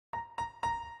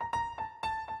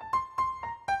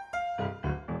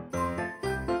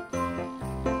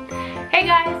Hey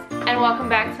guys, and welcome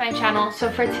back to my channel. So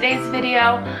for today's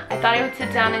video, I thought I would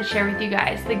sit down and share with you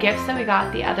guys the gifts that we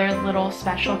got the other little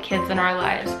special kids in our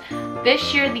lives.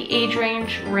 This year, the age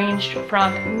range ranged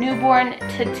from newborn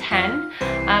to 10.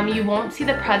 You won't see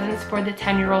the presents for the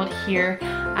 10-year-old here,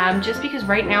 just because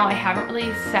right now I haven't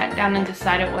really sat down and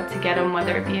decided what to get him,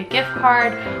 whether it be a gift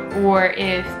card or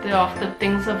if off the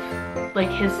things of like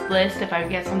his list, if I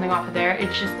get something off of there. It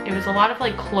was a lot of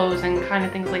like clothes and kind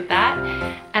of things like that,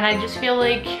 and I just feel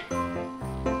like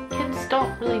kids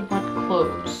don't really want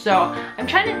clothes. So I'm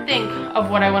trying to think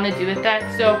of what I want to do with that.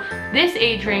 So this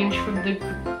age range for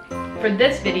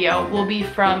this video will be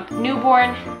from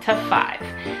newborn to 5.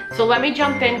 So let me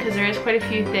jump in because there is quite a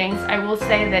few things. I will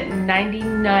say that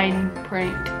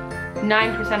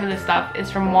 99.9% of the stuff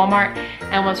is from Walmart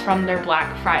and was from their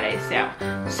Black Friday sale.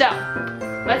 So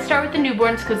let's start with the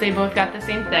newborns because they both got the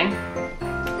same thing.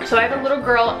 So I have a little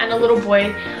girl and a little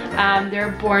boy.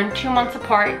 They're born 2 months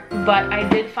apart, but I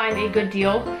did find a good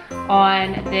deal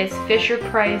on this Fisher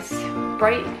Price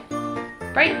Bright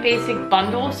Basic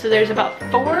bundle. So there's about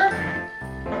four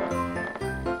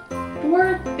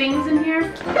things in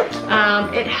here.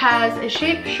 It has a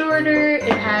shape shorter.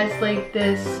 It has like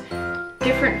this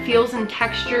different feels and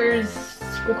textures.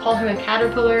 We'll call him a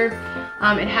caterpillar.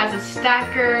 It has a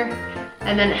stacker,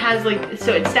 and then it has like,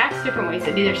 so it stacks different ways.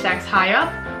 It either stacks high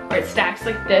up or it stacks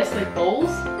like this, like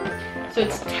bowls. So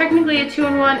it's technically a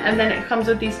 2-in-1, and then it comes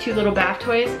with these 2 little bath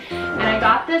toys. And I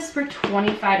got this for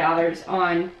 $25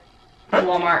 on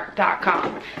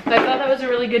Walmart.com. So I thought that was a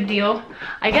really good deal.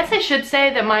 I guess I should say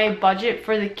that my budget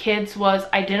for the kids was,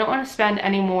 I didn't want to spend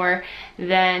any more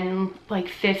than like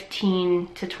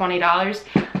 $15 to $20.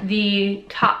 The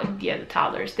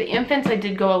toddlers, the infants, I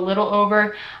did go a little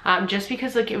over, just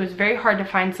because like it was very hard to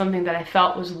find something that I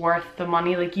felt was worth the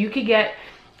money. Like you could get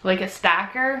like a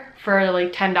stacker for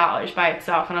like $10 by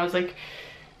itself, and I was like,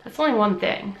 that's only one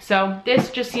thing. So this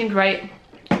just seemed right,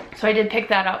 so I did pick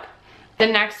that up. The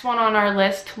next one on our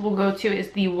list we'll go to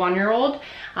is the 1-year-old.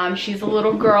 She's a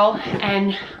little girl,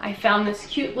 and I found this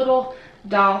cute little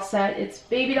doll set. It's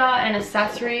baby doll and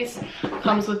accessories.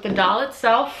 Comes with the doll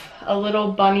itself, a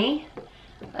little bunny,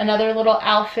 another little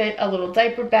outfit, a little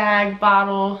diaper bag,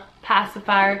 bottle,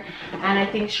 pacifier, and I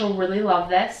think she'll really love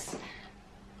this.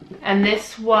 And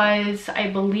this was, I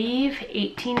believe,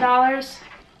 $18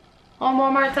 on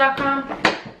Walmart.com.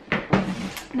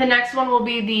 The next one will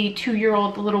be the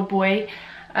 2-year-old little boy.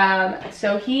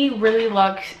 So he really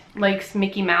likes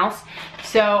Mickey Mouse.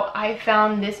 So I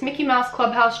found this Mickey Mouse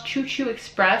Clubhouse Choo Choo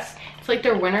Express. It's like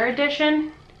their winter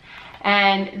edition.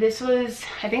 And this was,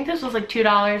 I think this was like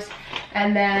 $2.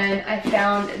 And then I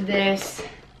found this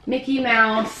Mickey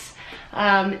Mouse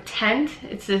tent.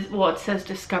 It says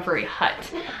Discovery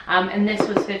Hut. And this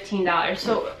was $15.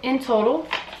 So in total,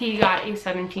 he got a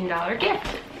 $17 gift.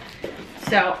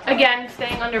 So again,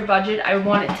 staying under budget. I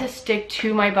wanted to stick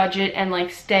to my budget and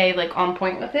like stay like on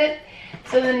point with it.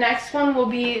 So the next one will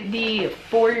be the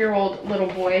 4-year-old little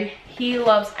boy. He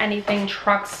loves anything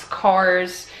trucks,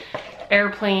 cars,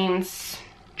 airplanes,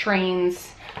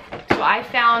 trains. So I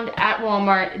found at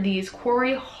Walmart these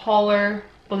quarry hauler.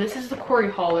 Well, this is the quarry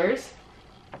haulers,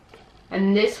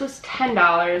 and this was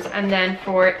 $10. And then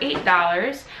for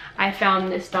 $8, I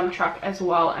found this dump truck as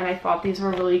well, and I thought these were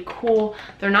really cool.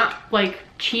 They're not like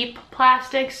cheap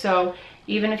plastic, so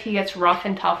even if he gets rough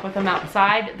and tough with them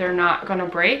outside, they're not gonna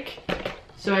break.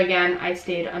 So again, I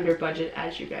stayed under budget,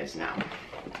 as you guys know.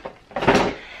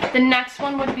 The next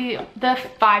one would be the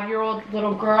 5-year-old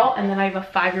little girl, and then I have a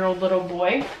 5-year-old little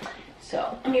boy.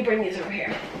 So let me bring these over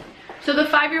here. So the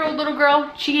 5-year-old little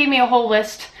girl, she gave me a whole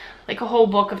list, like a whole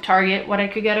book of Target, what I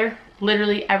could get her.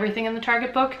 Literally everything in the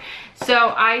Target book.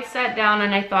 So I sat down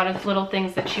and I thought of little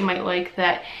things that she might like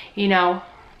that, you know,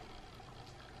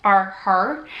 are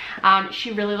her.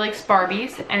 She really likes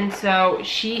Barbies, and so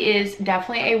she is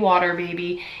definitely a water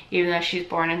baby, even though she's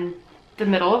born in the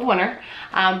middle of winter.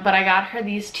 But I got her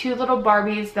these 2 little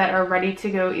Barbies that are ready to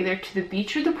go either to the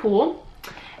beach or the pool.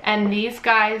 And these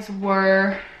guys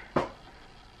were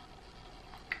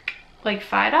like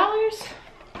 $5.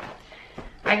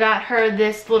 I got her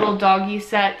this little doggy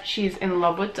set. She's in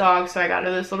love with dogs, so I got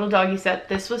her this little doggy set.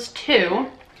 This was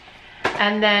 $2.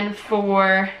 And then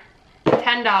for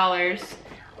 $10,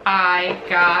 I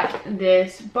got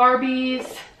this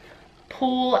Barbie's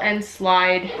pool and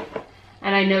slide.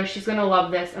 And I know she's gonna love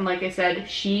this. And like I said,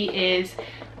 she is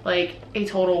like a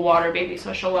total water baby,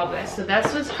 so she'll love this. So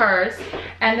this was hers.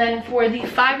 And then for the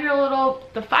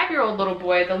 5-year-old little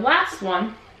boy, the last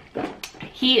one,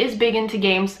 he is big into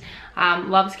games.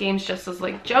 Loves games just as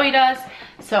like Joey does.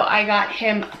 So I got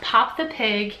him Pop the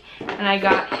Pig, and I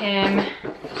got him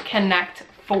Connect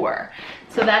 4.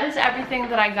 So that is everything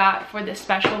that I got for the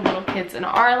special little kids in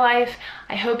our life.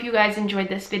 I hope you guys enjoyed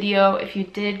this video. If you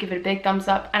did, give it a big thumbs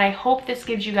up, and I hope this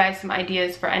gives you guys some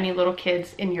ideas for any little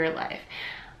kids in your life.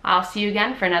 I'll see you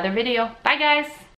again for another video. Bye guys!